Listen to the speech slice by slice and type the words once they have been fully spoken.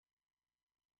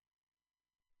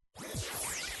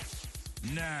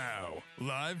Now,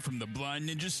 live from the Blind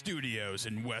Ninja Studios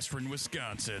in Western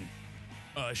Wisconsin,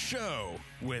 a show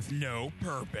with no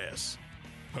purpose,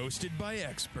 hosted by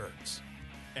experts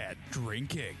at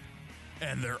drinking,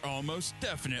 and they're almost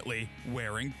definitely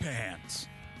wearing pants.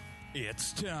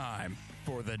 It's time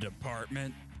for the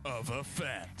Department of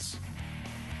Offense.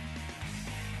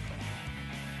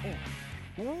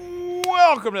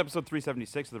 Welcome to episode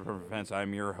 376 of the Department of Offense.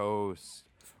 I'm your host,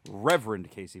 Reverend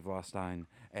Casey Vlostein,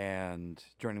 and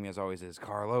joining me as always is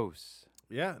Carlos.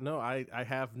 Yeah, no, I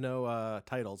have no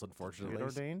titles, You unfortunately. get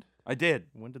ordained? I did.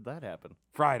 When did that happen?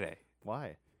 Friday,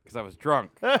 Why? because I was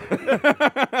drunk. Yeah,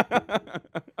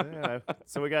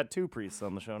 so we got two priests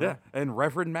on the show Yeah, now. and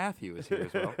Reverend Matthew is here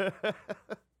as well.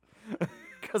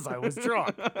 Because I was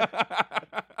drunk.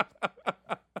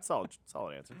 Solid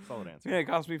answer. Yeah, it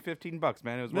cost me $15,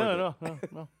 man. It was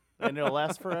worth No. And it'll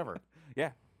last forever. it.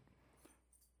 Yeah.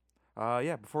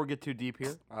 Before we get too deep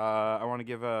here, I want to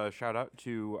give a shout out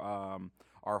to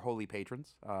our holy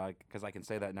patrons, because I can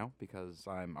say that now because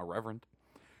I'm a reverend.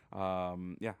 I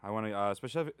want to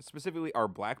specifically our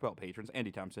black belt patrons: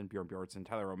 Andy Thompson, Bjorn Bjornson,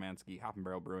 Tyler Romansky, Hop and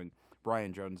Barrel Brewing,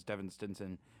 Brian Jones, Devin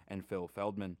Stinson, and Phil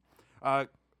Feldman.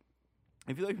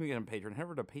 If you'd like to become a patron, head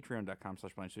over to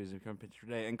patreon.com/blindstudios and become a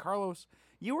patron today. And Carlos,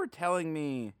 you were telling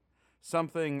me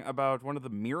something about one of the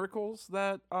miracles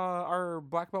that our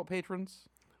black belt patrons.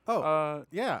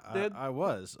 Yeah, did? I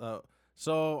was.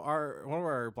 So one of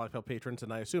our Black Belt patrons,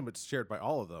 and I assume it's shared by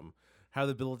all of them, have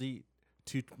the ability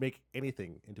to make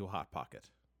anything into a Hot Pocket.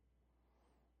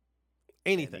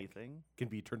 Anything can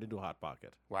be turned into a Hot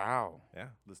Pocket. Wow. Yeah.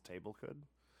 This table could.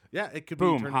 Yeah, it could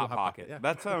Boom, be turned Hot into a Pocket. Yeah.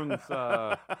 That sounds.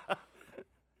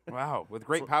 Wow. With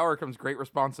great power comes great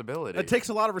responsibility. It takes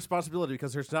a lot of responsibility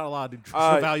because there's not a lot of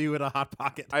nutritional value in a Hot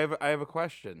Pocket. I have a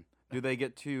question. Do they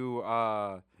get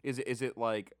to? Is it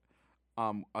like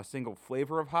a single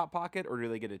flavor of Hot Pocket, or do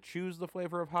they get to choose the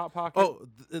flavor of Hot Pocket?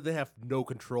 They have no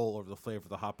control over the flavor of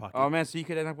the Hot Pocket. Oh man, so you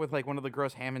could end up with like one of the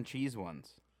gross ham and cheese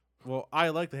ones. Well, I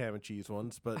like the ham and cheese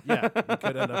ones, but yeah, you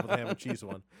could end up with a ham and cheese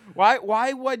one. Why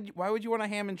would you want a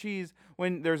ham and cheese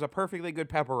when there's a perfectly good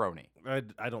pepperoni?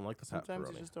 I don't like the Sometimes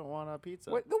pepperoni. you just don't want a pizza.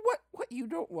 What you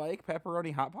don't like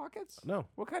pepperoni Hot Pockets? No.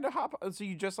 What kind of so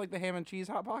you just like the ham and cheese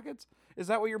Hot Pockets? Is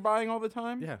that what you're buying all the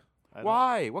time? Yeah.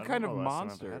 Why? What I kind don't of know last time I've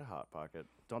monster? had a Hot Pocket.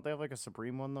 Don't they have like a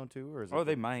Supreme one though too, or is it? Oh,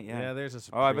 they might. Yeah. Yeah, there's a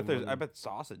Oh, I Supreme bet one. I bet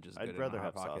sausage is good. I'd in a rather Hot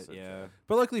have Pocket. sausage, Yeah.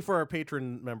 But luckily for our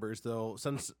patron members, though,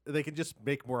 since they can just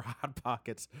make more Hot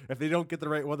Pockets, if they don't get the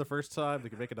right one the first time, they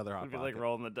can make another Hot It'd be Pocket. like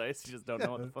rolling the dice. You just don't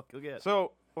know what the fuck you'll get.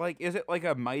 So, like, is it like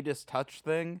a Midas touch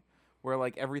thing, where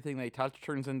like everything they touch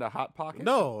turns into Hot Pocket?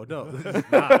 No, this is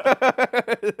not.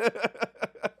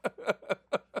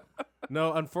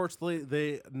 No,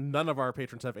 unfortunately, none of our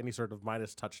patrons have any sort of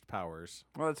Midas touched powers.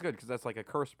 Well, that's good because that's like a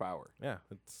cursed power. Yeah,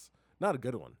 it's not a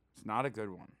good one. It's not a good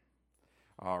one.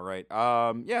 All right.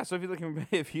 Yeah. So if you'd like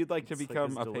to It's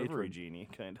become like a his delivery patron, genie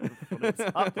kind of, but it's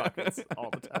Hot Pockets all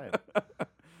the time.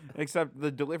 except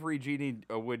the delivery genie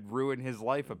would ruin his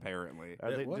life apparently.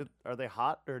 Are they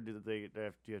hot or do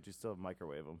you still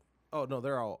microwave them? Oh no,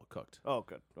 they're all cooked. Oh,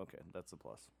 good. Okay, that's a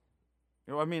plus.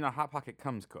 Well, I mean, a Hot Pocket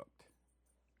comes cooked.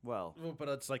 Well, But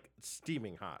it's like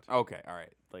steaming hot. Okay. All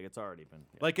right. like it's already been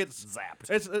Like it's zapped.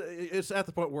 It's at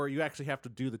the point where you actually have to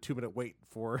do the 2-minute wait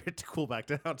for it to cool back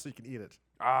down so you can eat it.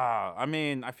 I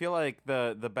mean, I feel like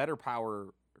the better power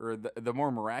or the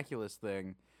more miraculous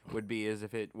thing would be is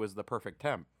if it was the perfect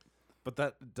temp. But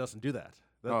that doesn't do that.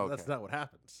 Oh, That's okay. not what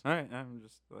happens. All right. I'm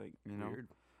just like Weird.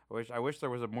 I wish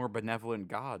there was a more benevolent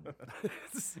God.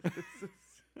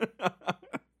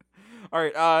 All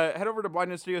right, head over to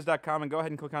blindnewsstudios.com and go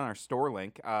ahead and click on our store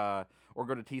link, or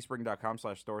go to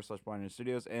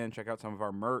teespring.com/store/blindnewsstudios and check out some of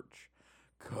our merch.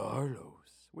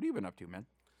 Carlos, what have you been up to, man?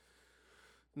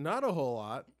 Not a whole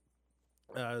lot.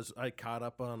 As I caught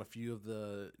up on a few of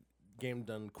the Game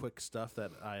Done Quick stuff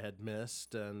that I had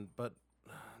missed, but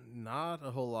not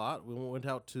a whole lot. We went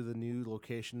out to the new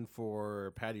location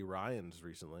for Patty Ryan's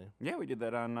recently. Yeah, we did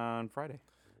that on Friday.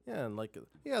 Yeah, and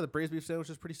the braised beef sandwich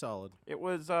is pretty solid. It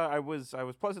was I was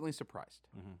pleasantly surprised.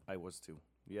 I was too.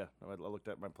 Yeah, I looked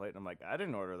at my plate and I'm like, I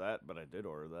didn't order that, but I did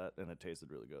order that, and it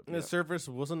tasted really good. And the service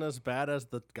wasn't as bad as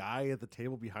the guy at the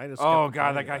table behind us. Oh kept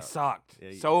god, that complaining guy about. sucked. Yeah,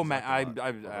 he so sucked mad. a lot.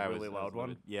 I Was it was really loud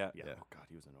one? Yeah. Yeah. Oh god,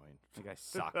 he was annoying. That guy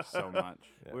sucked so much.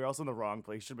 Yeah. We were also in the wrong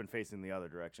place. He should have been facing the other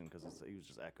direction because he was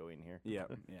just echoing here. Yeah.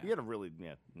 He had a really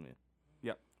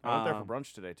Yep. I went there for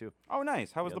brunch today too. Oh,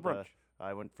 nice. How was Yeah, the brunch?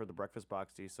 I went for the breakfast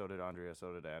box tea. So did Andrea.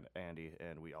 So did Andy,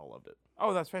 and we all loved it.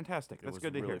 Oh, that's fantastic. It That's was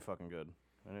good to really hear. fucking good.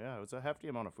 And yeah, it was a hefty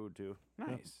amount of food too.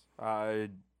 Nice.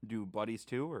 Do buddies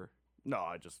too, or No,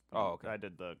 I just. Oh, okay. I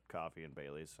did the coffee and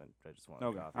Bailey's. I just wanted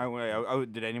Okay. coffee.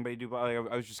 Did anybody do? I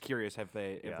was just curious if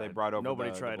they brought over. Nobody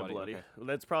the tried bloody. a bloody. Okay.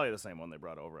 That's probably the same one they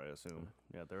brought over, I assume.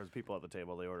 Yeah, there was people at the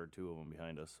table. They ordered 2 of them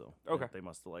behind us, so Okay. they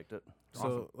must have liked it.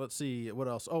 So let's see what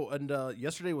else. Oh, and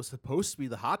yesterday was supposed to be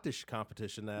the hot dish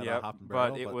competition at Yep, Hop and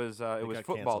Barrel, but it was got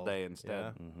football canceled. day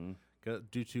instead. Yeah. Mm-hmm.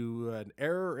 Due to an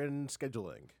error in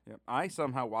scheduling. Yep. I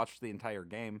somehow watched the entire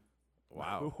game.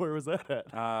 Wow. Where was that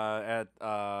at? At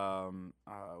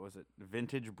was it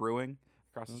Vintage Brewing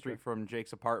across the street from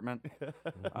Jake's apartment?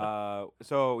 I'll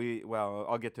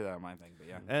get to that on my thing, but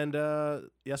yeah. And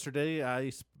yesterday,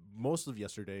 most of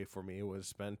yesterday for me was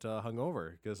spent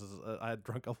hungover because I had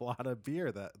drunk a lot of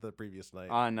beer the previous night.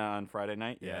 On Friday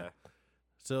night, Yeah. yeah.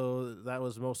 So that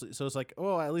was mostly. So it's like,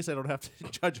 oh, at least I don't have to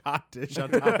judge hot dish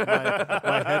on top of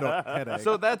my headache.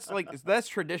 So that's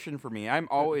tradition for me. I'm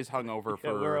always hungover Yeah,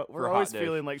 for we're hot always dish.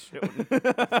 feeling like shit.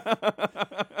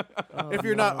 if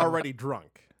you're not already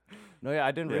drunk. No, yeah,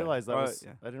 I didn't Yeah. realize that was.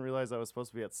 Yeah. I didn't realize I was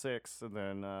supposed to be at 6, and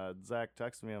then Zach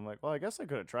texted me. I'm like, well, I guess I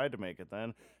could have tried to make it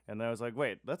then. And then I was like,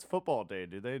 wait, that's football day.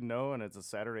 Do they know? And it's a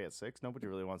Saturday at 6. Nobody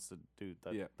really wants to do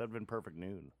that. Yeah. That'd been perfect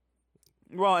noon.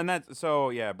 Well, and that's so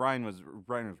yeah. Brian was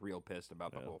real pissed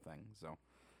about the whole thing. So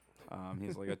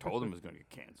he's like, I told him it was going to get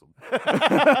canceled.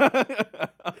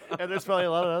 And there's probably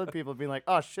a lot of other people being like,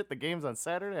 oh shit, the game's on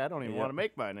Saturday. I don't even Yep. want to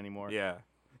make mine anymore. Yeah,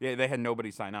 they had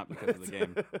nobody sign up because of the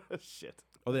game. Shit.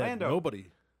 Oh, they had Lando. nobody.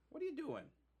 What are you doing?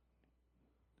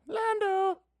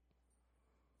 Lando.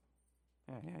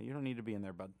 Yeah, you don't need to be in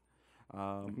there, bud.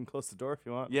 You can close the door if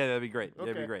you want. Yeah, that'd be great.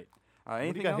 That'd be Okay. great. What do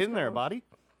Anything you got else, hidden there, Carlos? body?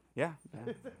 Yeah.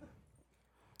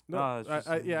 No, it's just-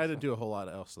 I didn't do a whole lot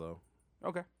else though.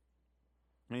 Okay.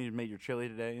 And you made your chili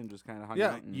today and just kind of hung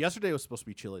Yeah, out. And yesterday was supposed to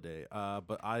be chili day,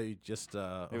 but I just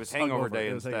It was hangover day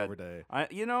It was instead. hangover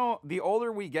day. The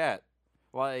older we get,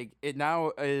 like it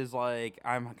now is like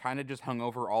I'm kind of just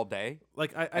hungover all day,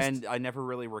 Like I never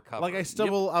really recover. I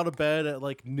stumble out of bed at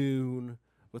like noon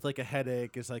with like a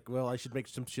headache. It's like, well, I should make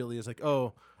some chili. It's like,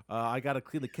 oh, I got to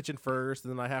clean the kitchen first,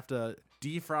 and then I have to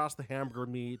defrost the hamburger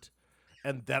meat,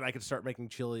 and then I can start making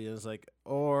chili. And it's like,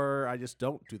 or I just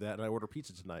don't do that, and I order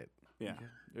pizza tonight. Yeah.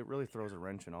 It really throws a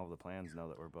wrench in all the plans now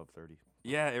that we're above 30.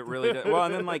 Yeah, it really does. Well,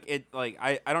 and then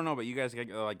I don't know, but you guys get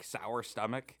like sour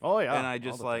stomach. Oh, yeah, And I all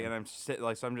just the like, time. and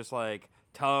I'm just like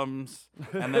Tums,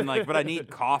 and then like, but I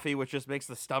need coffee, which just makes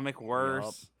the stomach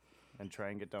worse. And try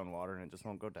and get down water, and it just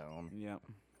won't go down. Yep.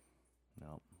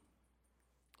 No.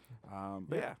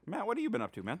 But yeah, Matt, what have you been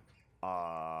up to, man?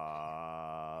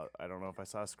 I don't know if I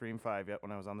saw Scream 5 yet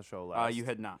when I was on the show last. You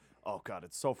had not. Oh, God,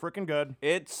 it's so freaking good.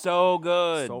 It's so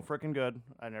good. So freaking good.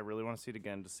 And I really want to see it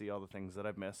again to see all the things that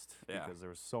I've missed. Yeah. Because there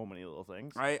were so many little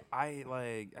things. I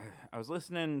was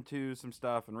listening to some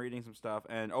stuff and reading some stuff,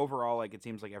 and overall, like, it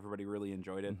seems like everybody really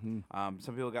enjoyed it. Mm-hmm.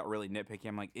 Some people got really nitpicky.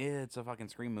 I'm like, it's a fucking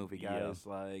Scream movie, Yeah. guys.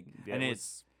 Like, Yeah, and it it's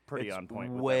was pretty it's on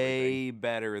point with way everything.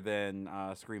 better than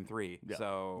Scream 3. Yeah.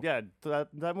 So Yeah,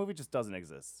 that movie just doesn't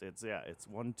exist. It's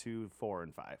 1, 2, 4,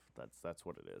 and 5. That's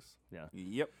what it is. Yeah.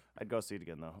 Yep. I'd go see it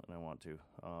again though, and I want to.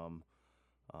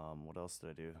 What else did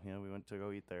I do? Yeah, we went to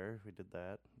go eat there. We did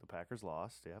that. The Packers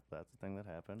lost. Yep, that's the thing that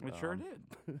happened. It sure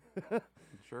did. It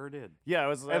sure did. Yeah, it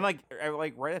was And like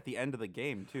right at the end of the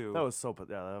game too. that was so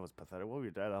that was pathetic. What we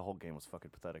did, that whole game was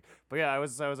fucking pathetic. But yeah, I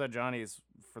was at Johnny's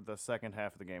for the second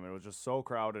half of the game, and it was just so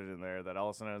crowded in there that all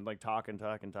of a sudden I'm like talking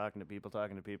to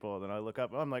people, and then I look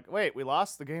up, and I'm like, wait, we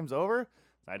lost. The game's over.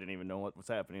 I didn't even know what was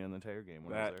happening in the entire game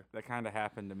when I was there. that kind of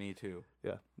happened to me too.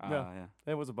 Yeah. Yeah.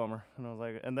 It was a bummer. And I was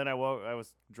like, and then I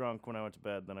was drunk when I went to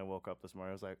bed. Then I woke up this morning.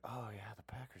 I was like, oh yeah, the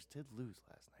Packers did lose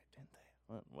last night, didn't they?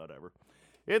 Well, whatever.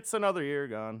 It's another year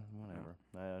gone.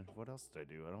 Whatever. What else did I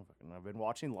do? I've been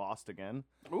watching Lost again.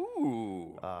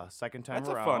 Ooh. Second time That's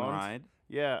around. a fun ride.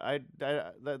 Yeah,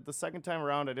 the second time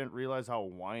around, I didn't realize how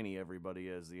whiny everybody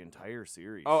is the entire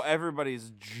series. Oh,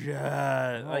 everybody's just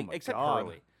my except God.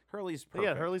 Hurley. Hurley's But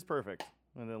perfect. yeah, Hurley's perfect,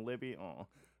 and then Libby. Oh,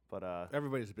 but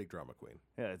Everybody's a big drama queen.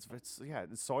 yeah,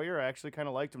 Sawyer. I actually kind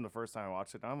of liked him the first time I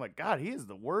watched it. And I'm like, God, he is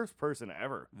the worst person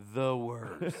ever. The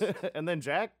worst. And then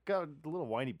Jack got a little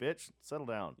whiny bitch. Settle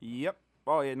down. Yep.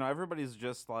 Oh yeah, no, everybody's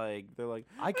just like they're like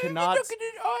I cannot. Look at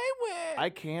it, I win. I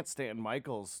can't stand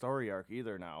Michael's story arc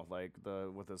either now. Like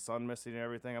with his son missing and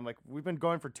everything. I'm like, we've been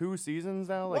going for 2 seasons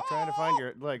now, like trying to find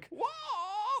your like. Whoa.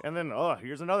 And then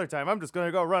here's another time. I'm just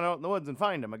gonna go run out in the woods and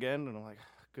find him again. And I'm like,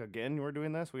 again, we're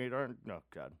doing this. We aren't. No,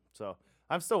 God. So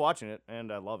I'm still watching it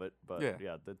and I love it. But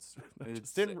Yeah. that's It's-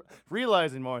 just didn't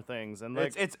realizing more things and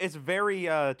like. It's very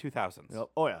 2000s. Yep.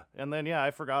 Oh yeah, and then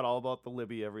I forgot all about the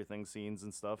Libby everything scenes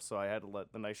and stuff, so I had to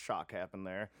let the nice shock happen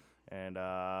there, And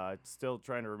still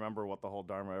trying to remember what the whole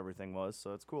Dharma everything was,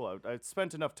 so it's cool. I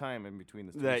spent enough time in between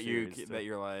the two series that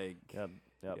you're like, yeah.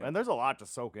 Yeah. And there's a lot to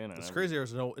soak in. It's crazy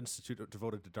there's no institute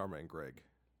devoted to Dharma and Greg.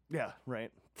 Yeah,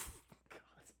 right.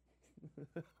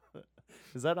 God.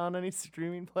 Is that on any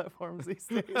streaming platforms these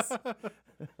days?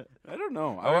 I don't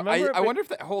know. I I wonder if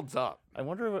that holds up. I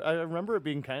remember it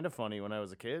being kind of funny when I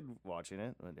was a kid watching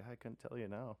it. I couldn't tell you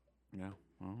now. Yeah.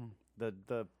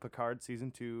 The Picard season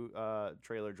 2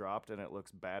 trailer dropped, and it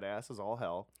looks badass as all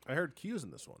hell. I heard Q's in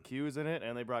this one. Q's in it,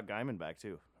 and they brought Gaiman back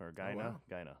too, or Gaina. wow.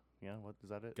 Gaina. Yeah, what is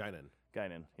that? It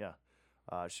Guinan. Yeah.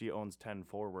 She owns 10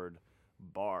 Forward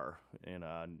Bar in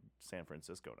San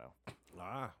Francisco now.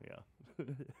 Ah. Yeah.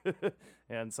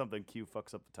 And something Q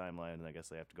fucks up the timeline, and I guess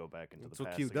they have to go back into That's the what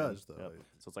past Q again. does, though. Yep.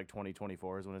 So it's like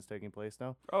 2024 is when it's taking place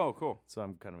now. Oh, cool. So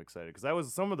I'm kind of excited because that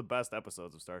was some of the best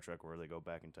episodes of Star Trek where they go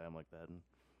back in time like that and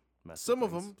mess with Some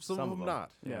of things. them, some of them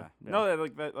not. Yeah. Yeah. No,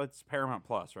 that's Paramount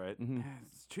Plus, right? Mhm.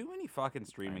 It's too many fucking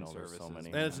streaming know, there's so services. many.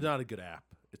 And it's not a good app.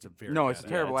 It's a very No, bad it's a app.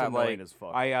 terrible it's app. annoying Like as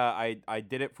fuck. I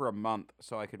did it for a month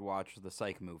so I could watch the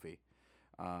Psych movie.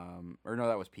 Or no,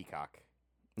 that was Peacock.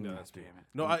 No, that's damn it.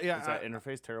 No, Is that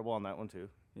interface terrible on that one too?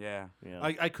 Yeah. Yeah.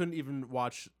 I couldn't even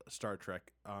watch Star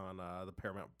Trek on the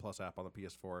Paramount Plus app on the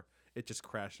PS4. It just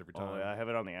crashed every time. Oh yeah, I have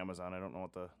it on the Amazon. I don't know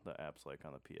what the app's like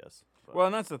on the PS. But Well,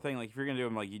 and that's the thing. Like, if you're gonna do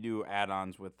them, like you do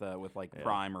add-ons with like Yeah.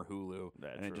 Prime or Hulu,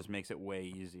 That's and it true. just makes it way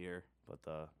easier.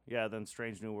 But yeah, then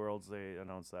Strange New Worlds, they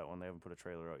announced that one. They haven't put a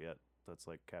trailer out yet. That's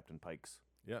like Captain Pike's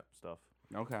Yep. stuff.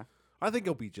 Okay. I think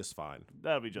he'll be just fine.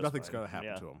 That'll be just Nothing's fine. gonna happen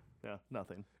Yeah. to him. Yeah,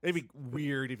 nothing. It'd be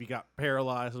weird if he got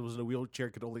paralyzed and was in a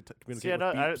wheelchair, could only communicate See,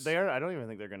 I with beeps. I don't even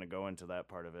think they're going to go into that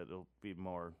part of it. It'll be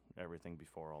more everything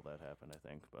before all that happened, I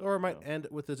think. But, Or it might you know, end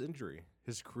with his injury,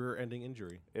 his career-ending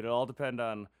injury. it'll all depend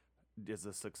on, is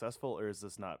this successful or is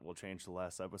this not? We'll change the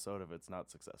last episode if it's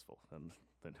not successful, and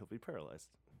then he'll be paralyzed.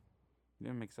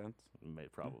 Yeah, makes sense.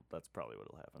 That's probably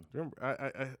what'll happen. Remember,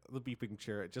 I the beeping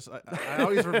chair. I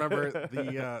always remember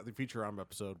the Futurama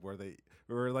episode where they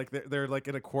were like they're like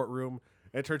in a courtroom.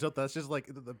 And it turns out that's just like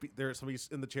there's somebody's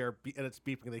in the chair and it's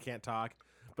beeping and they can't talk.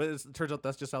 But it turns out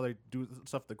that's just how they do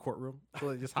stuff in the courtroom.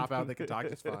 So they just hop out and they can talk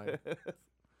just fine.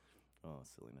 Oh,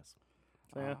 silliness.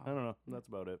 So, yeah, I don't know. That's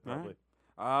about it, All probably.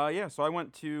 right. Yeah, so I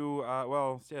went to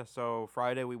so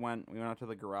Friday we went out to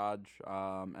the garage,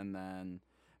 and then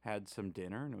had some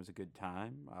dinner, and it was a good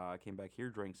time. I came back here,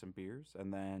 drank some beers,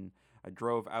 and then I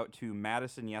drove out to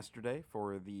Madison yesterday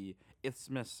for the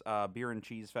Isthmus Beer and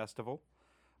Cheese Festival.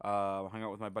 Hung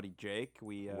out with my buddy Jake.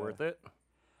 We Worth it?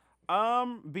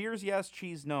 Beers yes,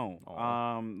 cheese no.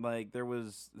 Aw. Like there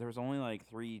was only like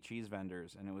 3 cheese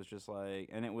vendors, and it was just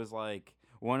like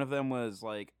one of them was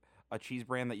like a cheese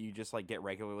brand that you just like get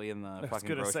regularly in the fucking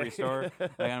gonna grocery say. store.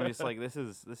 Like, I'm just like, this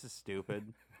is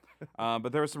stupid.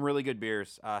 But there were some really good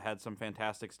beers. Had some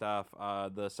fantastic stuff.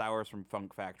 The sours from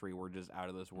Funk Factory were just out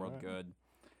of this world Alright. good.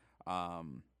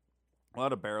 A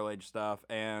lot of barrel aged stuff,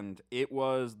 and it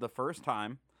was the first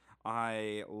time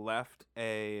I left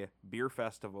a beer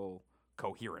festival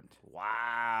coherent.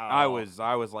 Wow. I was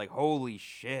like, holy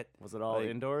shit. Was it all like,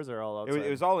 indoors or all It outside?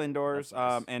 was all indoors,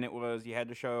 That's nice. and it was you had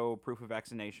to show proof of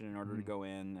vaccination in order to go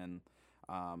in,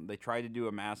 and they tried to do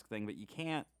a mask thing, but you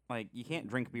can't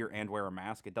drink beer and wear a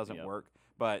mask. It doesn't Yep. work.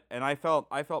 And I felt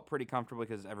pretty comfortable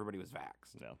because everybody was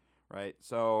vaxxed, Yeah. right?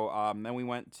 So then we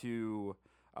went to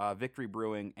Victory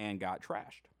Brewing and got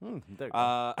trashed. There you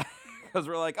go. Because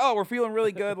we're like, oh, we're feeling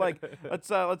really good. Like, let's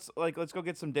go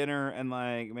get some dinner and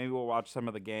like maybe we'll watch some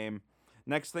of the game.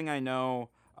 Next thing I know,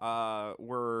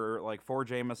 we're like 4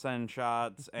 Jameson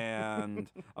shots and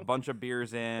a bunch of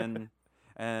beers in,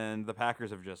 and the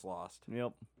Packers have just lost.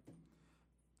 Yep.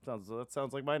 That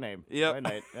sounds like my name. Yep. My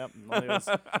night. Yep. Only was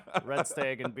Red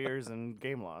Stag and beers and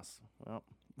game loss. Well.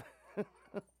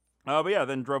 But yeah,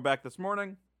 then drove back this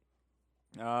morning.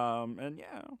 And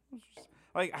yeah, it was just,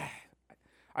 like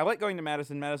I like going to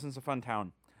Madison. Madison's a fun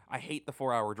town. I hate the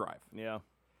 4-hour drive. Yeah.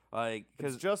 Like, It's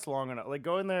because just long enough. Like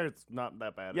going there, it's not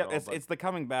that bad. yeah, at all, but- it's the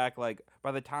coming back. Like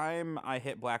by the time I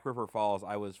hit Black River Falls,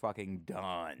 I was fucking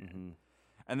done. Mhm.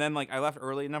 And then like I left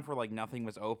early enough where like nothing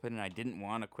was open, and I didn't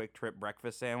want a quick trip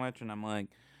breakfast sandwich, and I'm like,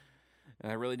 and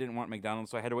I really didn't want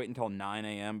McDonald's, so I had to wait until 9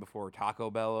 a.m. before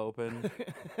Taco Bell opened.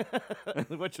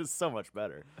 Which is so much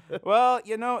better. Well,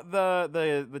 you know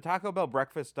the Taco Bell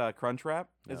breakfast crunch wrap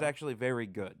is Yeah. actually very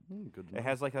good. Good. It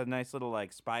has like a nice little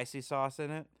like spicy sauce in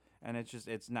it, and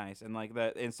it's nice. And like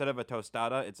instead of a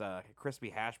tostada, it's a crispy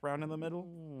hash brown in the middle.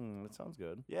 That sounds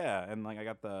good. Yeah, and like I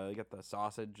got the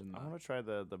sausage and I want to try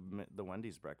the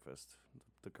Wendy's breakfast.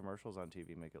 The commercials on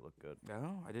TV make it look good.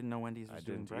 oh, I didn't know Wendy's was I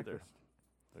doing didn't either. breakfast.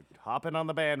 They're hopping on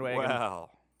the bandwagon. Well,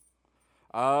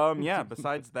 Yeah.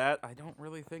 Besides that, I don't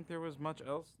really think there was much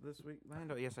else this week.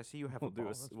 Lando, yes, I see you have. We'll a do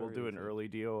ball. a, That's we'll very do an exciting. early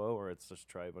DOO, or it's just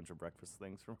try a bunch of breakfast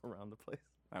things from around the place.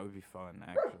 That would be fun,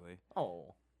 actually.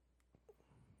 Oh,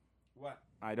 What?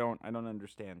 I don't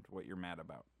understand what you're mad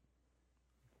about,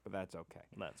 but that's okay.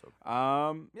 that's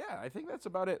okay. Yeah, I think that's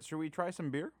about it. Should we try some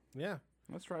beer? Yeah.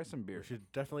 Let's try some beer. We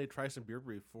should definitely try some beer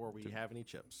before we have any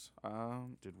chips.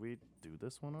 Did we do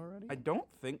this one already? I don't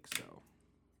think so.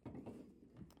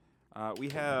 We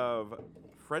have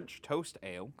French Toast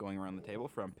Ale going around the table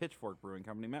from Pitchfork Brewing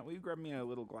Company. Matt, will you grab me a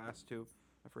little glass too?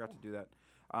 I forgot to do that.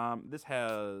 This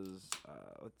has,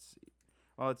 let's see.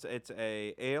 Well, it's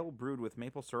a ale brewed with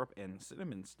maple syrup and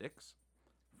cinnamon sticks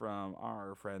from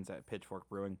our friends at Pitchfork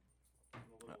Brewing.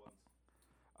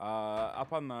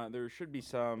 Up on there should be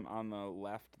some on the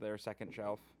left there, second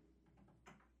shelf.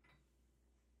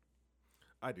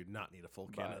 I do not need a full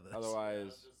can But of this.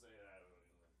 otherwise,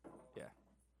 yeah.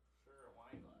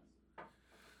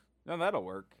 No, that'll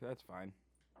work. That's fine.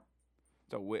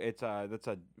 So that's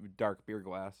a dark beer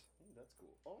glass. That's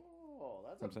cool. Oh,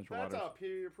 From Central Waters.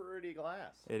 pretty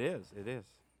glass. It is. It is.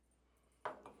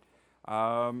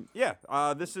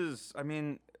 Yeah. This is. I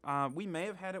mean, we may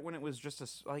have had it when it was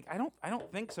just like I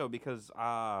don't think so because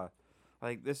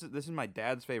like this is my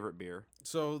dad's favorite beer.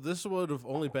 So this would have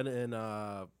only been in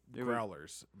would-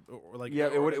 growlers, or like Yeah,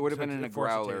 it would have to- been in to a force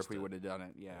growler taste if we it. would have done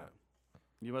it. Yeah.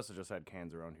 You must have just had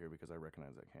cans around here because I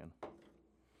recognize that can.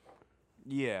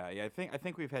 Yeah. I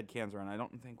think we've had cans around. I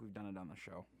don't think we've done it on the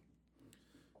show.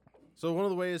 So one of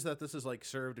the ways that this is like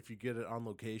served, if you get it on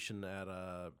location at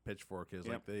Pitchfork, is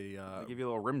Yep. like they They give you a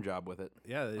little rim job with it.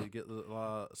 yeah, they get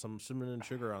some cinnamon and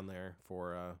sugar on there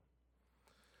for,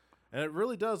 and it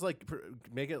really does like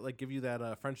make it like give you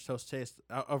that French toast taste.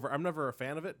 I'm never a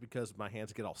fan of it because my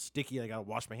hands get all sticky. And I gotta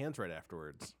wash my hands right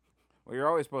afterwards. Well, you're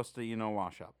always supposed to,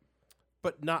 wash up.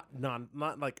 But not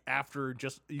like after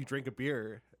just you drink a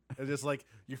beer. It's just like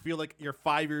you feel like you're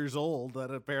 5 years old. That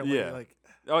apparently Yeah. like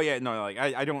Oh yeah, no, like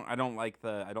I don't like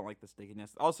the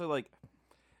stickiness. Also, like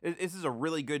this is a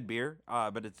really good beer,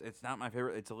 but it's not my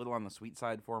favorite. It's a little on the sweet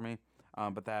side for me.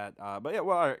 But yeah,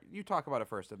 well, all right, you talk about it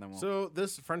first, and then we'll. So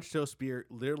this French toast beer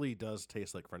literally does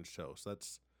taste like French toast.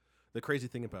 That's the crazy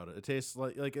thing about it. It tastes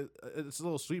like it's a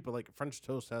little sweet, but like French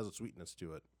toast has a sweetness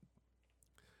to it.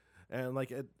 And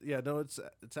like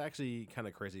it's actually kind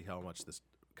of crazy how much this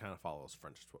kind of follows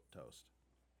French toast.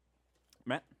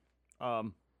 Matt.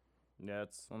 Yeah,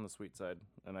 it's on the sweet side,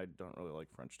 and I don't really like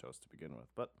French toast to begin with,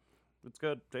 but it's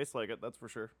good. Tastes like it, that's for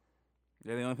sure.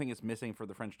 Yeah, the only thing it's missing for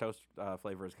the French toast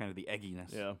flavor is kind of the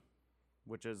egginess. Yeah,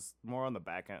 which is more on the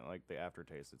back end, like the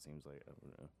aftertaste. It seems like. I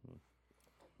don't know.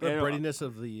 The Yeah, no, breadiness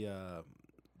of the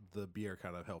beer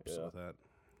kind of helps Yeah. with that.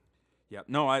 Yeah.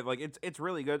 No, I like it's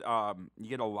really good. You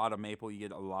get a lot of maple. You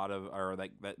get a lot of or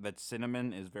like that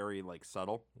cinnamon is very like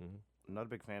subtle. I'm not a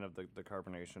big fan of the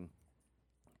carbonation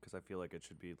because I feel like it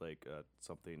should be like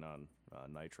something on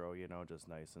nitro, just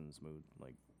nice and smooth,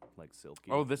 like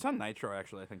silky. Oh, this on nitro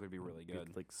actually I think would be really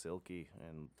good. Like silky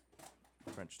and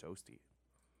French toasty.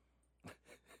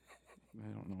 I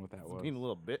don't know what that was. Being a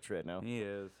little bitch right now. He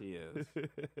is. He is.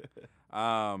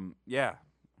 Yeah.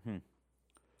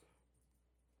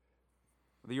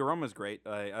 The aroma's great.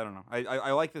 I don't know.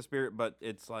 I like this beer, but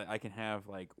it's like I can have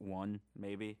like one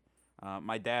maybe.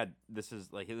 My dad, this is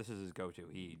his go-to.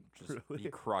 He just he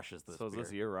crushes this. So is beer.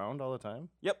 this year round all the time?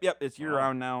 Yep. It's year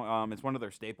round now. It's one of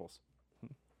their staples.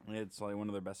 It's like one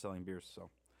of their best-selling beers. So,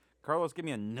 Carlos, give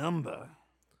me a number.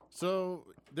 So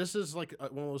this is like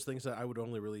one of those things that I would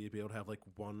only really be able to have like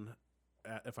one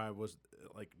if I was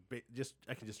like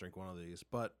I can just drink one of these,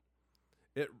 but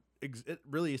it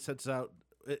really sets out.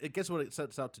 It gets what it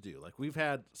sets out to do. Like we've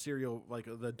had cereal, like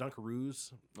the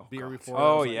Dunkaroos beer God. before. Oh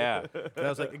that was like- yeah. that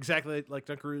was like exactly like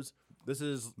Dunkaroos. This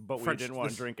is But French, we didn't want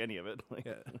this- to drink any of it. Like,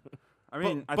 Yeah. I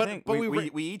mean, But- I think but we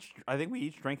we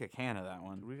each drank a can of that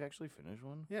one. Did we actually finish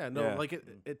one? Yeah, no, Yeah. like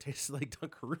it tastes like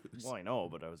Dunkaroos. Well, I know,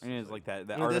 but I was. I mean, it's like that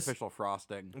Well, this- artificial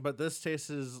frosting. But this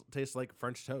tastes like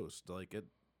French toast. Like it,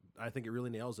 I think it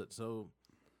really nails it. So,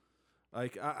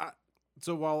 like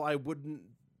so while I wouldn't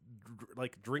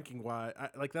like drinking why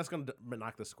like that's gonna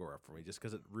knock the score up for me just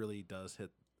because it really does hit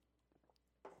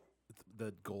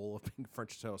the goal of being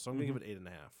French toast. So I'm gonna give it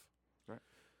 8.5.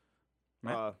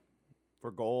 Matt? For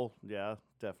goal, yeah,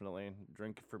 definitely.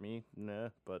 Drink for me, nah.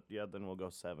 But yeah, then we'll go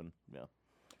 7. Yeah.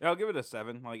 Yeah, I'll give it a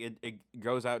 7. Like it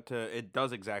goes out to it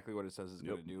does exactly what it says it's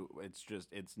going to do. It's just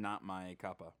it's not my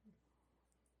cuppa.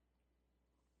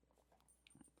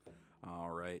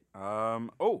 All right.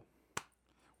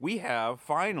 We have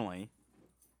finally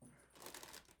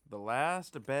the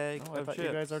last bag Oh, I of thought chips.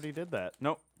 you guys already did that.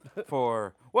 Nope.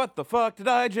 for what the fuck did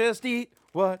I just eat?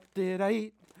 What did I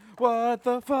eat? What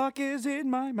the fuck is in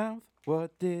my mouth?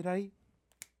 What did I eat?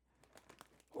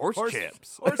 Horse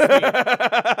chips. Horse meat.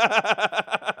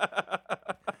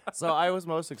 So I was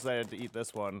most excited to eat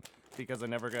this one because I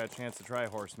never got a chance to try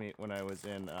horse meat when I was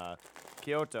in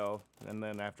Kyoto, and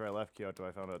then after I left Kyoto,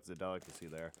 I found out it's a delicacy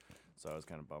there. So I was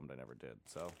kind of bummed I never did.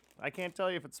 So I can't tell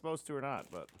you if it's supposed to or not,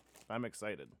 but I'm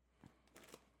excited.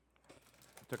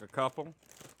 Took a couple.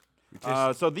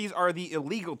 So these are the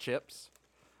illegal chips.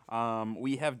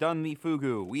 We have done the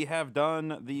fugu. We have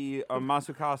done the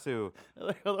masukasu. I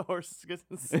like how the horse is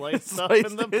getting sliced up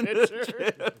Sliced in the into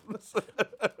picture.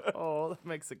 Oh, that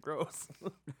makes it gross.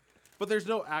 But there's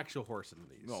no actual horse in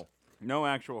these. No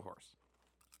actual horse.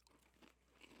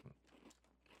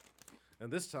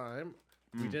 And this time,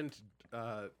 we didn't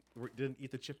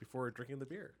eat the chip before drinking the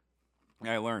beer.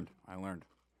 I learned.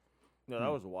 No,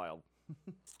 that was wild.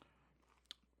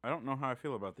 I don't know how I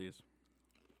feel about these.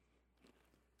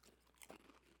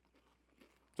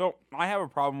 So, I have a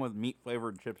problem with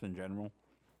meat-flavored chips in general.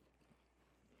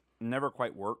 It never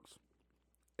quite works.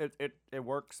 It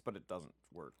works, but it doesn't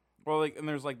work. Well, like, and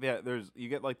there's like that. You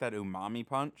get like that umami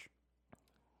punch.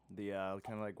 The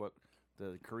kind of like what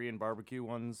the Korean barbecue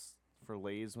ones for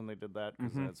Lay's when they did that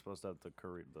because it's supposed to have the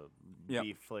Yep.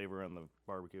 beef flavor on the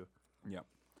barbecue. Yep.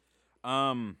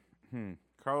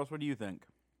 Carlos, what do you think?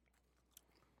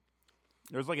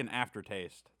 There's like an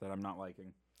aftertaste that I'm not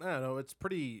liking. I don't know. It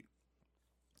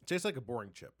tastes like a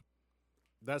boring chip.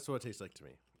 That's what it tastes like to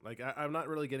me. Like I'm not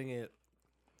really getting it.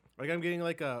 Like I'm getting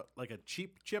like a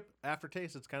cheap chip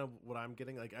aftertaste. It's kind of what I'm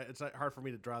getting. Like it's not hard for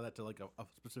me to draw that to like a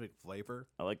specific flavor.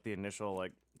 I like the initial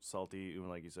like salty,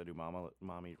 like you said,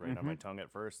 umami right on my tongue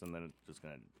at first, and then it just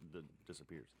kind of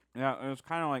disappears. Yeah, it was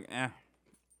kind of like,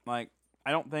 Like,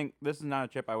 I don't think this is not a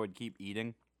chip I would keep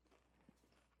eating.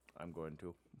 I'm going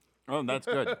to. Oh, that's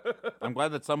good. I'm glad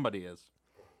that somebody is.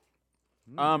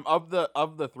 Of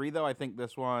the three though, I think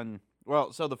this one.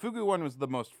 Well, so the fugu one was the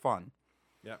most fun.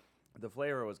 Yeah. The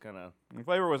flavor was kind of. The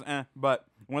flavor was but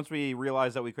once we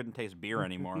realized that we couldn't taste beer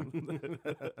anymore,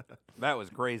 that was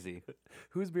crazy.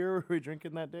 Whose beer were we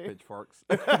drinking that day? Pitchforks.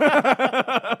 And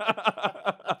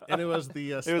it was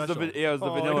the It was special. the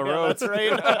vanilla yeah, rose. That's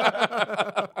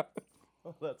right.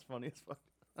 Oh, that's funny as fuck.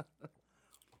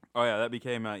 Oh yeah, that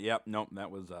became yep. Nope,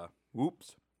 that was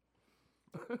whoops.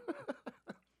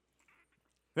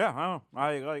 Yeah, I don't know.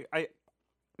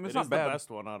 It's It's not bad. the best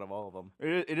one out of all of them.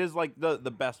 It is like the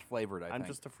best flavored. I'm think.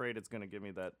 just afraid it's gonna give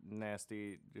me that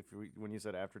nasty. When you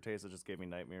said aftertaste, it just gave me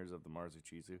nightmares of the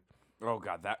Marzuchizu. Oh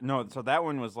god, So that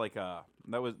one was like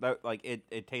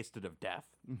it tasted of death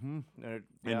and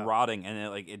rotting, and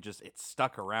it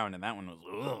stuck around, and that one was.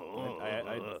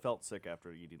 I felt sick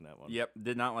after eating that one. Yep,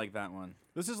 did not like that one.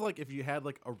 This is like if you had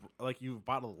you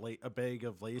bought a bag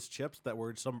of Lay's chips that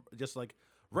were just like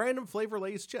random flavor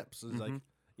Lay's chips. It's like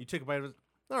you took a bite of it.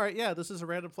 All right, yeah, this is a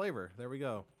random flavor. There we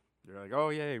go. You're like, oh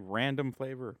yay, random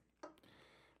flavor.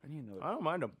 I need another. I don't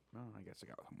mind them. Oh, I guess I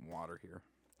got some water here.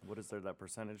 What is there that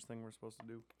percentage thing we're supposed to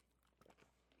do?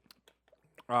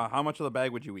 How much of the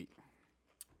bag would you eat?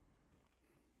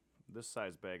 This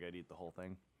size bag, I'd eat the whole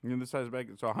thing. You know, this size bag,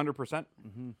 so 100%.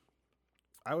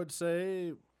 I would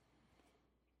say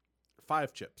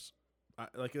 5 chips.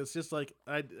 It's just like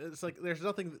it's like there's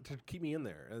nothing to keep me in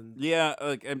there, and Yeah,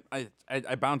 like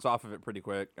I bounce off of it pretty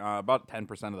quick. About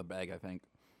 10% of the bag, I think.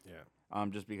 yeah,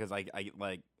 Just because I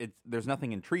like it's there's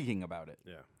nothing intriguing about it.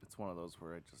 yeah. It's one of those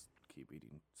where I just keep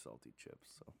eating salty chips.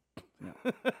 So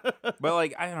But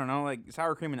like I don't know, like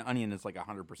sour cream and onion is like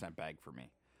 100% bag for me.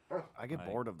 I get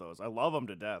bored of those. I love them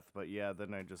to death, but yeah,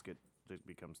 then I just it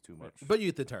becomes too much. But you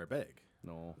eat the entire bag.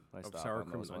 No, I stop sour on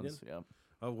cream those and ones. Yeah.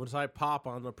 Once I pop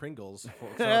on the Pringles,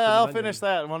 Yeah, I'll finish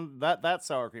that one. That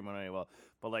sour cream and onion. Well,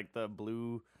 but like the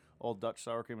blue old Dutch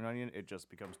sour cream and onion, it just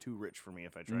becomes too rich for me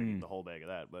if I try and eat the whole bag of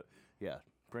that. But yeah,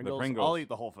 Pringles. Pringles. I'll eat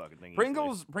the whole fucking thing.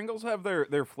 easily. Pringles have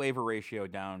their flavor ratio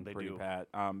down They pretty do. pat.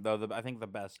 Though I think the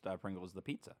best Pringle is the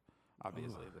pizza.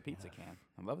 Obviously, the pizza can.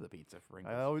 I love the pizza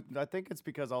Pringles. I think it's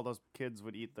because all those kids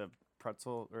would eat the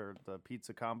pretzel or the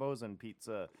pizza combos and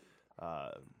pizza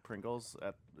Pringles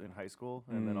in high school,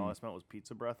 and then all I smelled was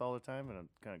pizza breath all the time, and it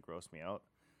kind of grossed me out.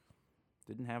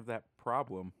 Didn't have that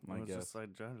problem, I It was guess. just like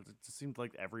it just seemed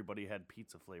like everybody had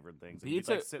pizza flavored things.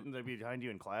 Pizza- You'd, like sitting there behind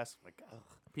you in class, like, ugh.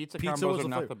 Pizza Pizza combos was are a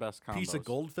not flavor. the best combos. Piece of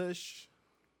goldfish.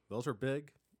 Those are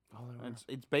big.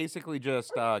 It's basically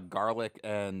just garlic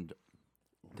and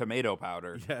tomato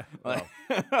powder. Yeah.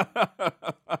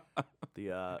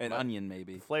 The and onion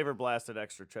maybe. flavor blasted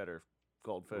extra cheddar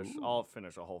goldfish. Ooh. I'll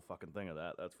finish a whole fucking thing of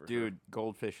that. That's for sure. Dude,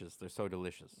 goldfishes, they're so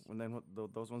delicious. And then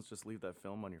those ones just leave that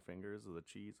film on your fingers of the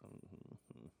cheese.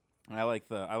 I like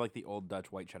the old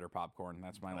Dutch white cheddar popcorn.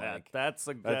 That's my like.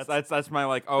 That's my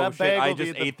like. Oh that shit! bag I will be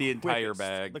just the ate the entire quickest-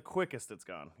 bag. The quickest it's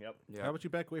gone. Yep. Yeah. How about you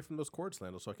back away from those cords,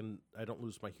 Lando, so I don't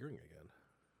lose my hearing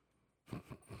again?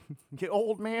 Get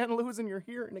old man losing your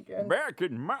hearing again. Back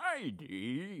in my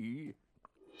day.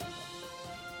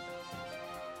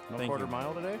 No Thank quarter you.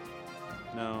 mile today.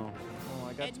 No, Oh,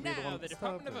 I got to And be the one now the that's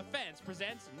Department of talking. Defense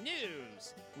presents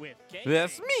news with Kate.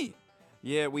 that's me.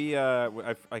 Yeah,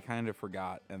 I kind of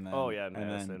forgot, and then. Oh yeah, and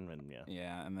Madison, then, and yeah.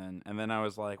 yeah, and then I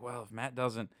was like, well, if Matt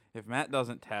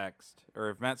doesn't text, or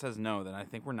if Matt says no, then I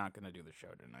think we're not gonna do the show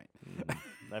tonight.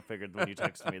 I figured when you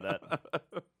texted me that.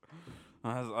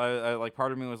 I like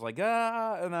part of me was like,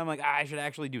 and I'm like, I should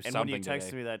actually do And something when you texted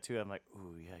today. me that too, I'm like,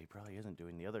 ooh, yeah, he probably isn't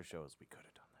doing the other shows. We could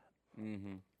have done that.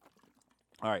 Mm-hmm.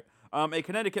 All right. A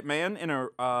Connecticut man in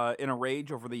a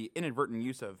rage over the inadvertent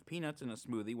use of peanuts in a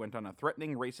smoothie went on a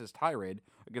threatening racist tirade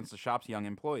against the shop's young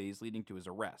employees, leading to his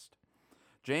arrest.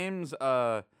 James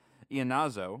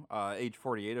Ianazzo, age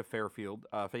 48 of Fairfield,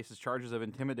 faces charges of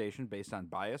intimidation based on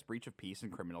bias, breach of peace,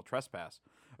 and criminal trespass.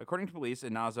 According to police,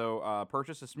 Ianazzo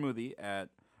purchased a smoothie at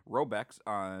Robex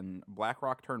on Black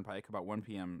Rock Turnpike about 1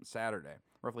 p.m. Saturday.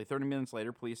 Roughly 30 minutes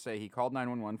later, police say he called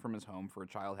 911 from his home for a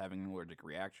child having an allergic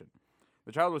reaction.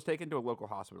 The child was taken to a local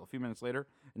hospital. A few minutes later,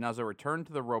 Ianazzo returned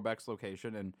to the Robex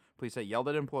location, and police say yelled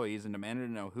at employees and demanded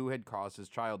to know who had caused his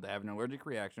child to have an allergic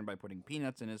reaction by putting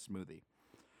peanuts in his smoothie.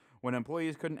 When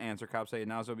employees couldn't answer, cops say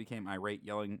Ianazzo became irate,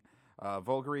 yelling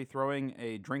vulgarity, throwing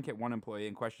a drink at one employee,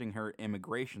 and questioning her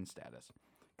immigration status.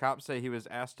 Cops say he was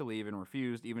asked to leave and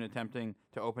refused, even attempting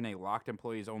to open a locked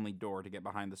employees-only door to get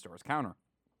behind the store's counter.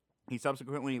 He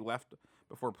subsequently left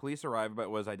before police arrived,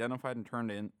 but was identified and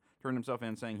turned himself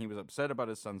in, saying he was upset about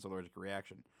his son's allergic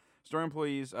reaction. Store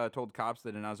employees told cops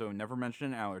that Ianazzo never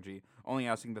mentioned an allergy, only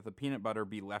asking that the peanut butter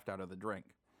be left out of the drink.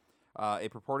 A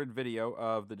purported video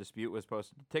of the dispute was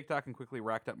posted to TikTok and quickly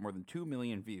racked up more than 2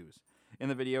 million views. In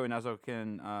the video, Ianazzo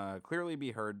can clearly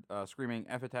be heard screaming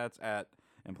epithets at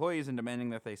employees and demanding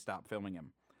that they stop filming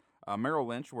him. Merrill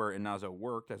Lynch, where Ianazzo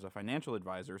worked as a financial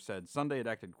advisor, said Sunday it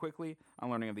acted quickly on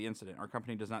learning of the incident. Our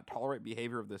company does not tolerate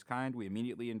behavior of this kind. We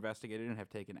immediately investigated and have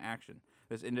taken action.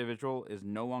 This individual is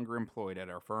no longer employed at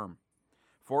our firm.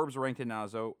 Forbes ranked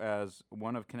Ianazzo as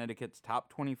one of Connecticut's top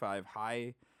 25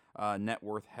 high net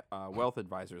worth wealth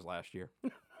advisors last year.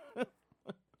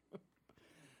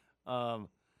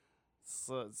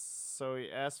 So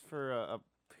he asked for a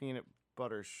peanut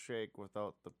butter shake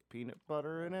without the peanut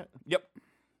butter in it. Yep.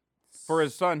 For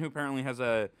his son, who apparently has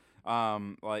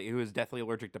who is deathly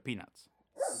allergic to peanuts.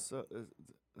 So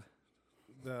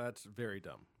That's very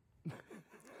dumb.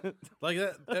 Like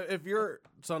that, if your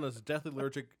son is deathly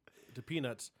allergic to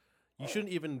peanuts, you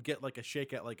shouldn't even get like a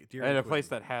shake at like Dairy At a Queen. place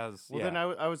that has. well, yeah. then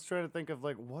I was trying to think of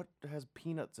like what has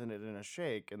peanuts in it in a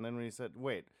shake, and then when he said,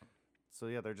 wait, so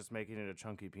yeah, they're just making it a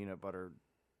chunky peanut butter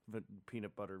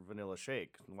vanilla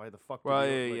shake. Why the fuck? Well,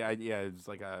 did yeah. It's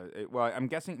like I'm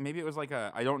guessing maybe it was like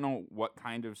I don't know what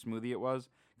kind of smoothie it was.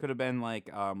 Could have been like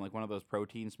one of those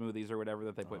protein smoothies or whatever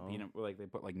that they put they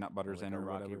put like nut butters like in a or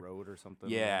Rocky whatever. Road or something.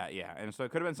 Yeah, and so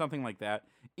it could have been something like that.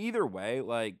 Either way,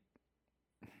 like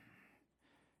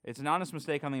it's an honest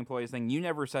mistake on the employees thing. You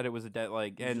never said it was a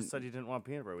You and just said you didn't want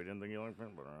peanut butter. We didn't think you liked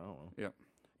peanut butter. I don't know. Yep.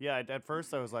 Yeah, at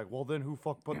first I was like, well, then who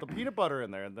fuck put the peanut butter in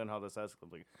there? And then how this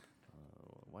escalated, like,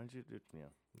 why did you do? Yeah.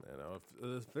 You know,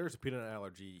 if there's a peanut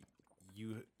allergy,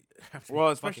 you have to. well,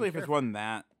 be especially if fucking it's careful. one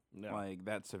that Yeah. like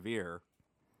that severe.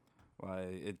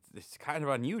 Like it's kind of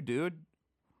on you, dude.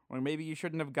 Like maybe you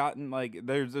shouldn't have gotten like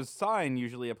there's a sign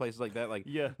usually at places like that like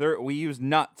Yeah. we use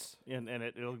nuts. And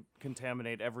it'll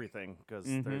contaminate everything because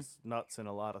Mhm. there's nuts in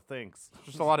a lot of things.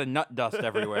 Just a lot of nut dust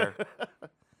everywhere.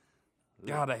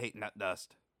 God, I hate nut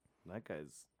dust. That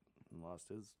guy's lost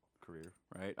his career.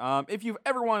 Right. If you've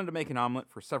ever wanted to make an omelet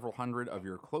for several hundred of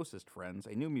your closest friends,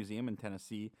 a new museum in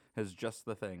Tennessee has just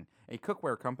the thing. A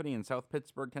cookware company in South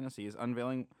Pittsburgh, Tennessee, is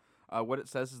unveiling what it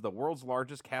says is the world's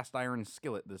largest cast iron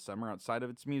skillet this summer outside of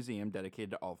its museum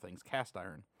dedicated to all things cast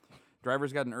iron.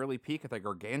 Drivers got an early peek at the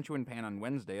gargantuan pan on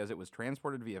Wednesday as it was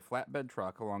transported via flatbed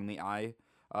truck along the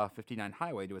I-59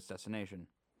 highway to its destination.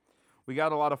 We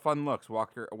got a lot of fun looks,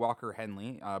 Walker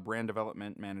Henley, brand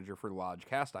development manager for Lodge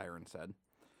Cast Iron, said.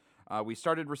 We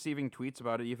started receiving tweets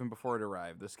about it even before it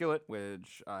arrived. The skillet,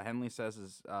 which Henley says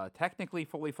is technically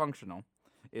fully functional,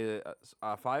 is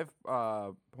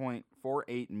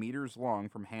 5.48 meters long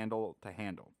from handle to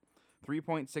handle,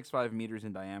 3.65 meters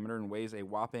in diameter, and weighs a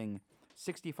whopping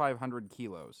 6,500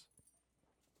 kilos.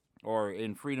 Or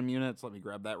in freedom units, let me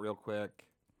grab that real quick.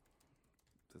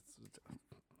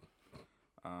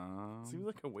 Seems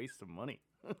like a waste of money.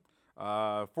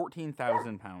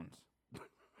 14,000 pounds.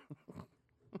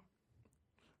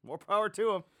 More power to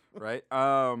them. Right?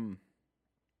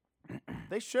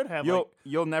 They should have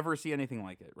You'll never see anything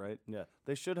like it, right? yeah.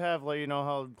 They should have like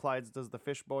how Clyde's does the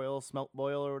fish boil, smelt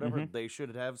boil or whatever. Mhm. They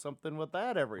should have something with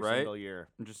that every Right. single year.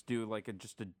 And just do like a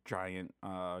giant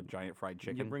fried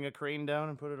You chicken. bring a crane down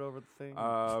and put it over the thing.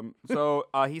 So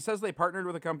he says they partnered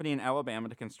with a company in Alabama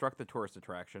to construct the tourist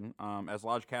attraction, as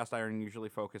Lodge Cast Iron usually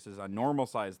focuses on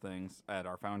normal-sized things at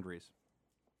our foundries.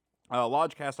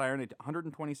 Lodge Cast Iron, a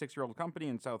 126-year-old company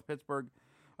in South Pittsburgh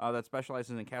that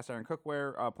specializes in cast iron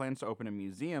cookware, plans to open a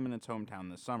museum in its hometown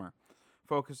this summer,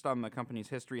 focused on the company's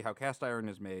history, how cast iron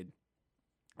is made,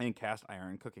 and cast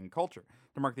iron cooking culture.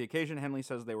 To mark the occasion, Henley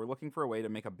says they were looking for a way to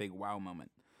make a big wow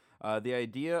moment. The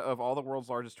idea of all the world's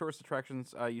largest tourist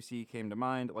attractions you see came to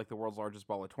mind, like the world's largest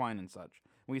ball of twine and such.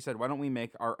 We said, why don't we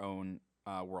make our own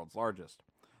world's largest?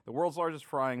 The world's largest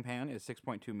frying pan is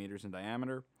 6.2 meters in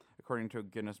diameter, according to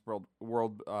Guinness World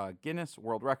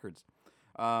Records.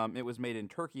 It was made in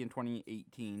Turkey in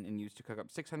 2018 and used to cook up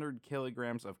 600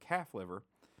 kilograms of calf liver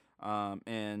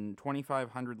and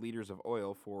 2,500 liters of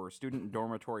oil for student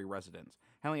dormitory residents.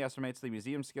 Henley estimates the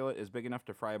museum skillet is big enough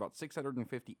to fry about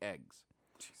 650 eggs.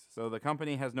 So the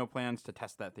company has no plans to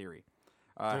test that theory.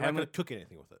 They're not Henley- going to cook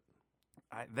anything with it.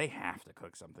 they have to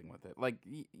cook something with it. Like,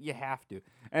 you have to.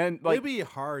 And, like, It'd be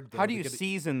hard, though, how do to you get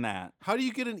season that? How do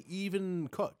you get an even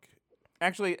cook?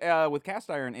 Actually, with cast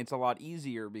iron, it's a lot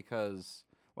easier because,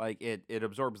 like, it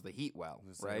absorbs the heat well,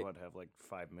 Just right? Would have like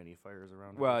 5 mini fires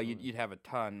around. Well, it or something. you'd have a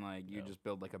ton. Like, you Yeah. just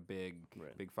build, like, a big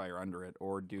Right. fire under it,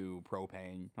 or do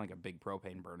propane, like a big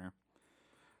propane burner.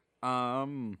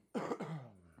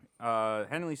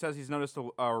 Henley says he's noticed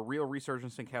a real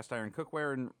resurgence in cast iron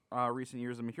cookware in recent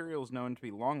years. The material is known to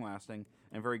be long-lasting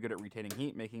and very good at retaining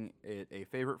heat, making it a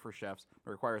favorite for chefs,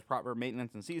 but requires proper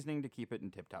maintenance and seasoning to keep it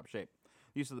in tip-top shape.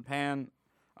 The use of the pan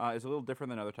is a little different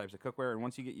than other types of cookware, and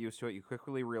once you get used to it, you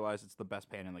quickly realize it's the best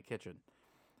pan in the kitchen.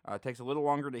 It takes a little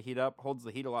longer to heat up, holds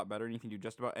the heat a lot better, and you can do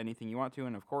just about anything you want to,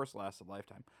 and of course, lasts a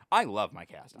lifetime. I love my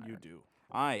cast iron. You do.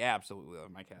 I absolutely love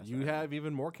my cast iron. You have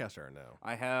even more cast iron now.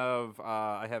 I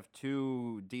have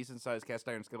 2 decent sized cast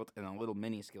iron skillets and a little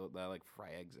mini skillet that I like to fry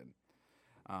eggs in.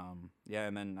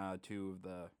 And then 2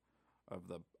 of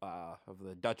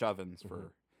the Dutch ovens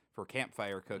for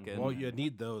campfire cooking. Well, you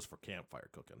need those for campfire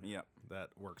cooking. Yep. That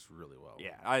works really well.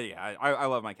 Yeah, I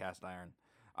love my cast iron.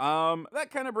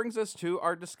 That kind of brings us to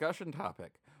our discussion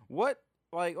topic.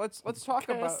 Let's talk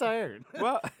about iron.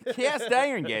 well, cast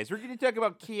iron, guys. We're going to talk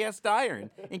about cast iron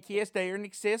and cast iron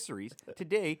accessories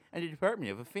today in the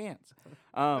Department of Defense.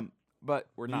 But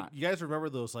we're not. You guys remember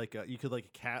those you could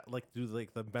do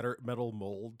the metal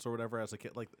molds or whatever as a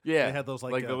kid? Yeah, they had those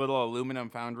like the little aluminum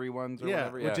foundry ones or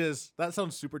whatever. Yeah, which is that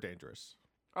sounds super dangerous.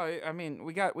 Oh, I mean,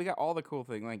 we got all the cool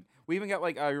thing. Like we even got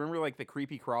remember like the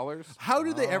creepy crawlers. How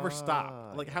did they ever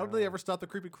stop? How did they ever stop the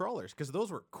creepy crawlers? Because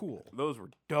those were cool. Those were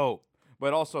dope.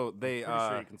 But also they Pretty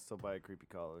sure you can still buy a creepy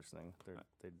crawlers thing.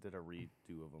 They did a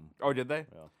redo of them. Oh, did they?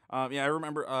 Yeah. Yeah, I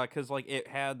remember because it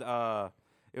had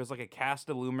it was like a cast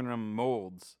aluminum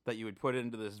molds that you would put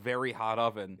into this very hot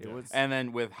oven, and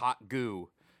then with hot goo,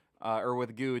 or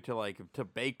with goo to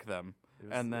bake them.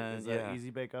 And then is that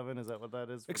Easy Bake Oven? Is that what that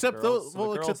is? for Except girls? those- So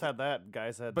well, the girls except- Uh, had that.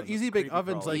 Guys had. But the Easy Bake creepy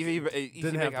Ovens, crawlers. Easy didn't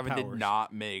Bake have the Oven did powers.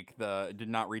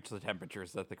 not reach the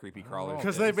temperatures that the creepy crawlers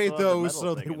Because did. they they made still had the those metal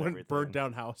so thing they and wouldn't burn everything.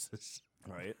 down houses.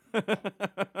 Right.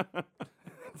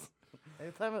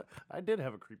 I did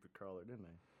have a creepy crawler, didn't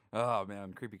I? Oh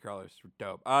man, creepy crawlers were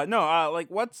dope.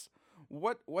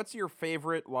 What's your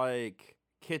favorite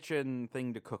kitchen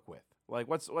thing to cook with?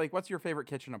 What's your favorite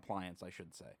kitchen appliance? I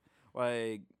should say.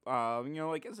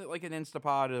 Is it like an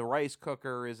Instapot, a rice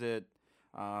cooker? Is it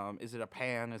a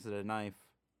pan? Is it a knife?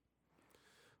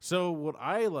 So what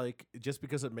I like, just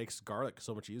because it makes garlic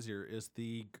so much easier, is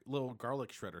the little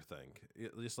garlic shredder thing.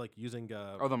 Just like using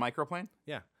Oh, the microplane?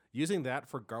 using that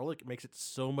for garlic makes it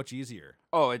so much easier.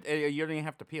 Oh, you don't even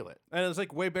have to peel it. And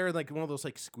it's way better than one of those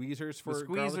squeezers for garlic.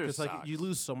 squeezer It's you sucks.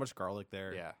 lose so much garlic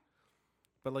there. Yeah.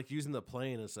 But using the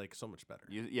plane is so much better.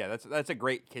 That's a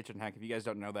great kitchen hack. If you guys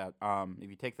don't know that, if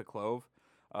you take the clove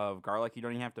of garlic, you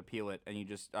don't even have to peel it, and you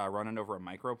just run it over a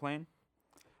microplane.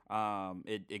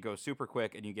 It goes super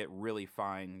quick, and you get really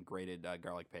fine grated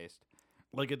garlic paste.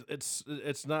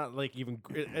 It's not even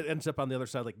it ends up on the other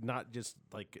side, not just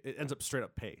it ends up straight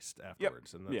up paste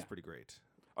afterwards, and that's Yeah. pretty great.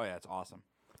 Oh yeah, it's awesome.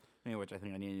 Which I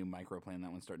think I need a new microplane.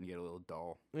 That one's starting to get a little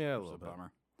dull. Yeah, a Which is little bit.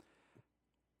 bummer.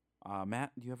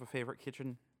 Matt, do you have a favorite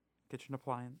kitchen kitchen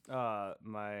appliance?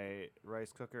 My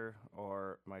rice cooker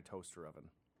or my toaster oven.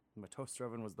 My toaster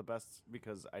oven was the best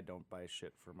because I don't buy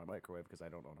shit for my microwave because I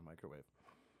don't own a microwave.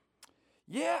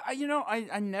 Yeah,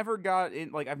 I never got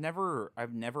in. Like, I've never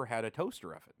had a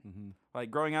toaster oven. Mm-hmm. Like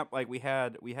growing up, like we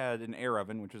had an air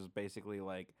oven, which was basically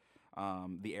like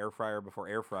the air fryer before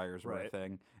air fryers were a Right.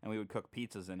 thing, and we would cook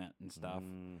pizzas in it and stuff.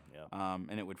 Yeah.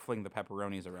 And it would fling the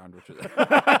pepperonis around, which was.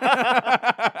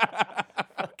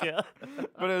 Yeah.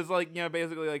 But it was like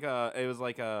basically like a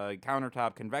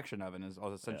countertop convection oven is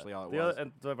essentially all it was.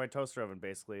 And so my toaster oven,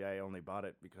 basically, I only bought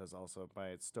it because also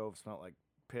my stove smelled like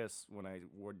piss when I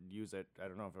would use it. I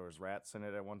don't know if there was rats in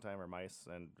it at one time or mice.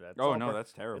 And that's Oh all no,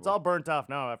 that's terrible. It's all burnt off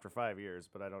now after 5 years,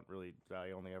 but I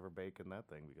only ever bake in that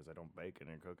thing because I don't bake and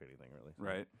cook anything really. So.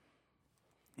 right.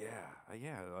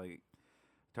 Yeah, like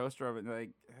toaster oven,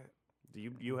 like.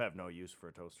 You have no use for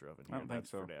a toaster oven. I don't think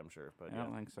That's so. for damn sure. But I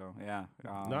don't think so. Yeah.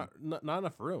 Not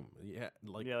enough room. Yeah,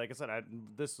 like like I said,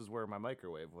 this is where my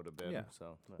microwave would have been. Yeah.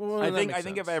 So Well, I that think makes if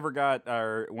I sense. ever got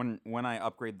when I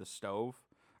upgrade the stove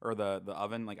or the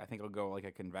oven, like I think I'll go like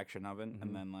a convection oven,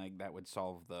 and then like that would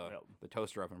solve the Yep. the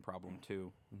toaster oven problem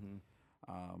too.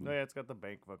 no, yeah, it's got the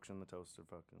bank function, the toaster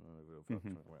function,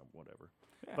 well, whatever.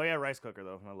 Yeah. But yeah, rice cooker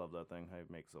though, I love that thing. I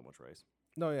make so much rice.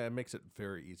 no, yeah, it makes it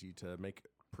very easy to make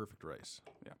perfect rice.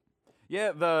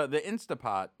 Yeah, the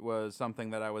Instapot was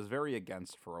something that I was very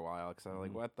against for a while because I was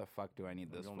like, what the fuck do I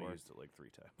need this I've only for? used it like 3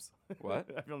 times. What?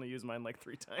 I've only used mine like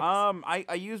 3 times.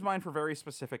 I use mine for very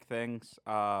specific things.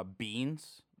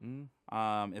 Beans.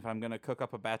 If I'm gonna cook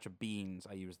up a batch of beans,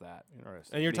 I use that.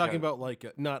 Interesting. And you're talking Because- about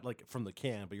like not like from the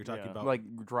can, but you're talking Yeah. about Like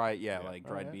dried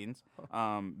dried yeah. beans.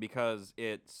 Because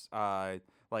it's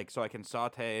like so I can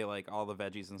saute like all the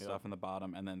veggies and stuff in the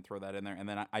bottom, and then throw that in there, and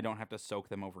then I don't have to soak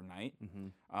them overnight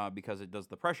because it does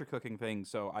the pressure cooking thing.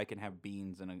 So I can have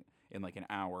beans in like an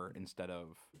hour instead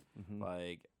of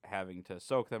like having to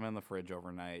soak them in the fridge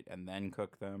overnight and then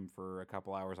cook them for a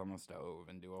couple hours on the stove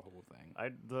and do a whole thing.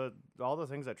 All the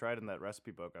things I tried in that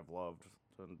recipe book I've loved.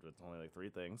 And it's only like 3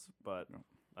 things, but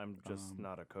I'm just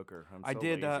not a cooker. I'm so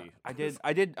lazy.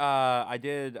 I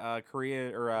did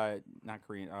Korean or not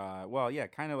Korean. Well, yeah,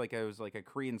 kind of like it was like a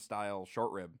Korean style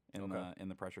short rib in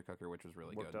the pressure cooker, which was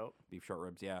really Worked good. out? Beef short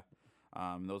ribs, yeah.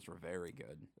 Those were very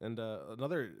good. and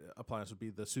another appliance would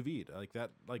be the sous vide. Like that,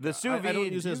 like The sous I don't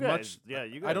vide- use it You as guys- much. Yeah,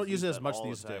 you I guys don't use used it as that much all the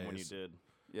these time when you days. did.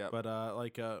 Yeah, But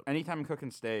anytime I'm cooking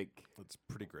steak, it's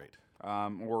pretty great.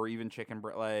 or even chicken,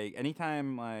 like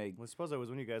anytime, like Well, I suppose that was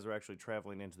when you guys were actually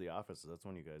traveling into the offices. That's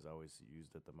when you guys always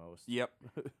used it the most. yep,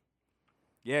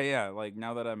 yeah. Like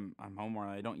now that I'm home more,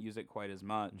 I don't use it quite as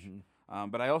much.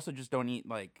 But I also just don't eat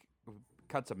like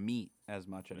cuts of meat as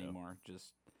much anymore.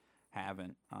 Just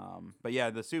haven't. But yeah,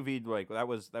 the sous vide, like that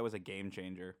was a game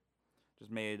changer.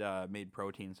 Just made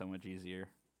protein so much easier.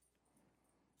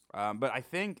 But I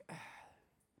think,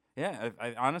 yeah,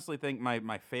 I honestly think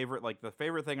my favorite, like the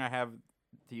favorite thing I have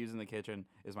to use in the kitchen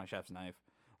is my chef's knife.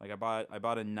 Like I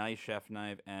bought a nice chef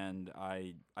knife, and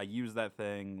I use that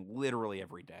thing literally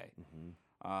every day.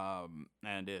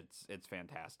 And it's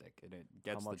fantastic, and it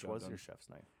gets How much the job was done. your chef's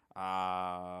knife?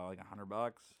 Like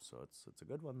 $100. So it's a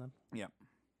good one then. Yep.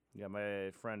 Yeah,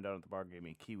 my friend down at the bar gave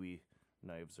me Kiwi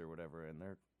knives or whatever, and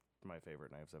they're my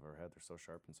favorite knives I've ever had. They're so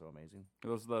sharp and so amazing.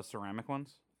 Those the ceramic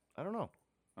ones. I don't know.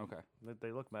 Okay.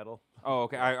 They look metal. Oh,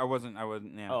 okay. I wasn't.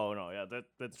 Yeah. Oh no, yeah,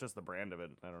 that's just the brand of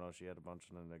it. I don't know. She had a bunch,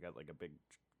 and then they got like a big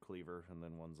cleaver, and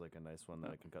then one's like a nice one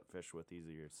that I can cut fish with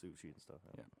easier, sushi and stuff.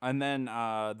 Yeah. And then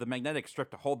the magnetic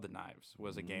strip to hold the knives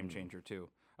was a game changer too.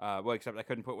 Well, except I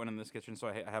couldn't put one in this kitchen, so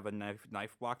I have a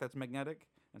knife block that's magnetic,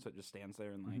 and so it just stands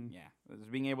there and like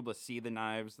just being able to see the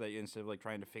knives that instead of like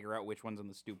trying to figure out which one's in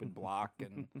the stupid block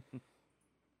and.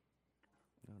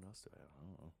 What else do I have? I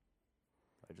don't know.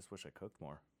 I just wish I cooked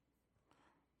more.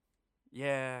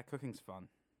 Yeah, cooking's fun.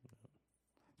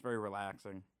 It's very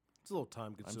relaxing. It's a little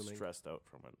time I'm consuming. stressed out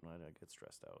from it. I get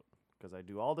stressed out because I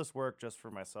do all this work just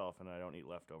for myself, and I don't eat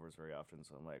leftovers very often.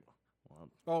 So I'm like, well,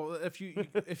 Oh, if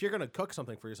you're gonna cook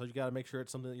something for yourself, you got to make sure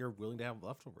it's something that you're willing to have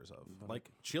leftovers of, like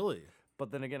chili.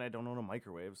 but then again, I don't own a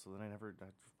microwave, so then I never.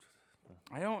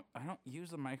 I don't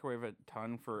use the microwave a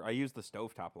ton for. I use the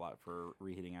stovetop a lot for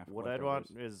reheating after. What I'd want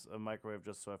leftovers. is a microwave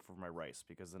just so for my rice,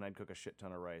 because then I'd cook a shit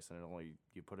ton of rice, and it only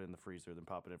you put it in the freezer, then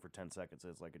pop it in for 10 seconds.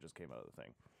 It's like it just came out of the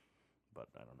thing. But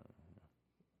I don't know.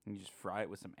 You just fry it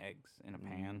with some eggs in a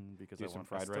pan. Because do I some want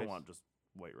fried I still rice. want just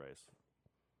white rice.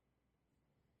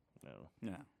 No.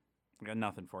 Yeah, I got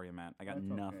nothing for you, Matt. I got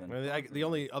nothing. I mean, the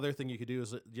only other thing you could do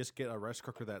is just get a rice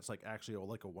cooker that's like actually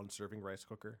like a 1-serving rice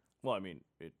cooker. Well, I mean,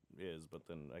 it is, but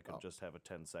then I could just have it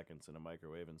 10 seconds in a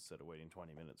microwave instead of waiting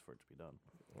 20 minutes for it to be done.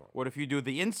 What if you do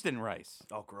the instant rice?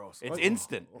 Oh, gross. It's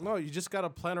instant. No, you just got to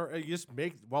plan. You just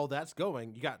make while that's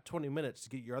going. You got 20 minutes to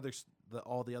get your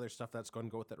all the other stuff that's going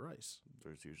to go with that rice.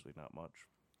 There's usually not much.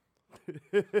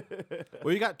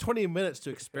 Well, you got 20 minutes to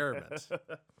experiment.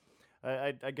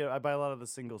 I buy a lot of the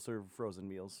single serve frozen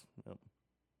meals. Yep.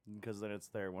 Because then it's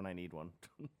there when I need one,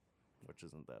 which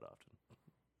isn't that often.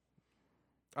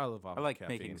 I live off. I like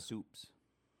caffeine. making soups.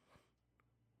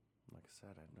 Like I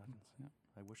said,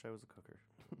 I wish I was a cooker.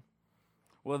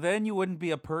 Well, then you wouldn't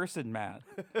be a person, Matt.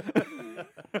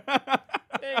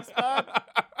 Thanks, Bob.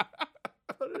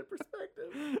 Put it in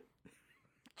perspective.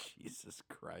 Jesus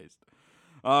Christ.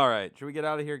 All right, should we get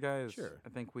out of here, guys? Sure. I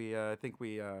think we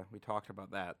talked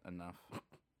about that enough.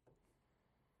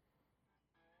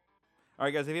 All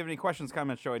right, guys, if you have any questions,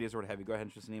 comments, show ideas, or what have you, go ahead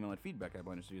and shoot us an email at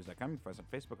feedback@blindnewstudios.com. You can find us on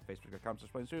Facebook at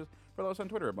facebook.com/blindnewstudios. Follow us on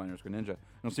Twitter at blindnewsninja. And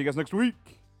I'll see you guys next week.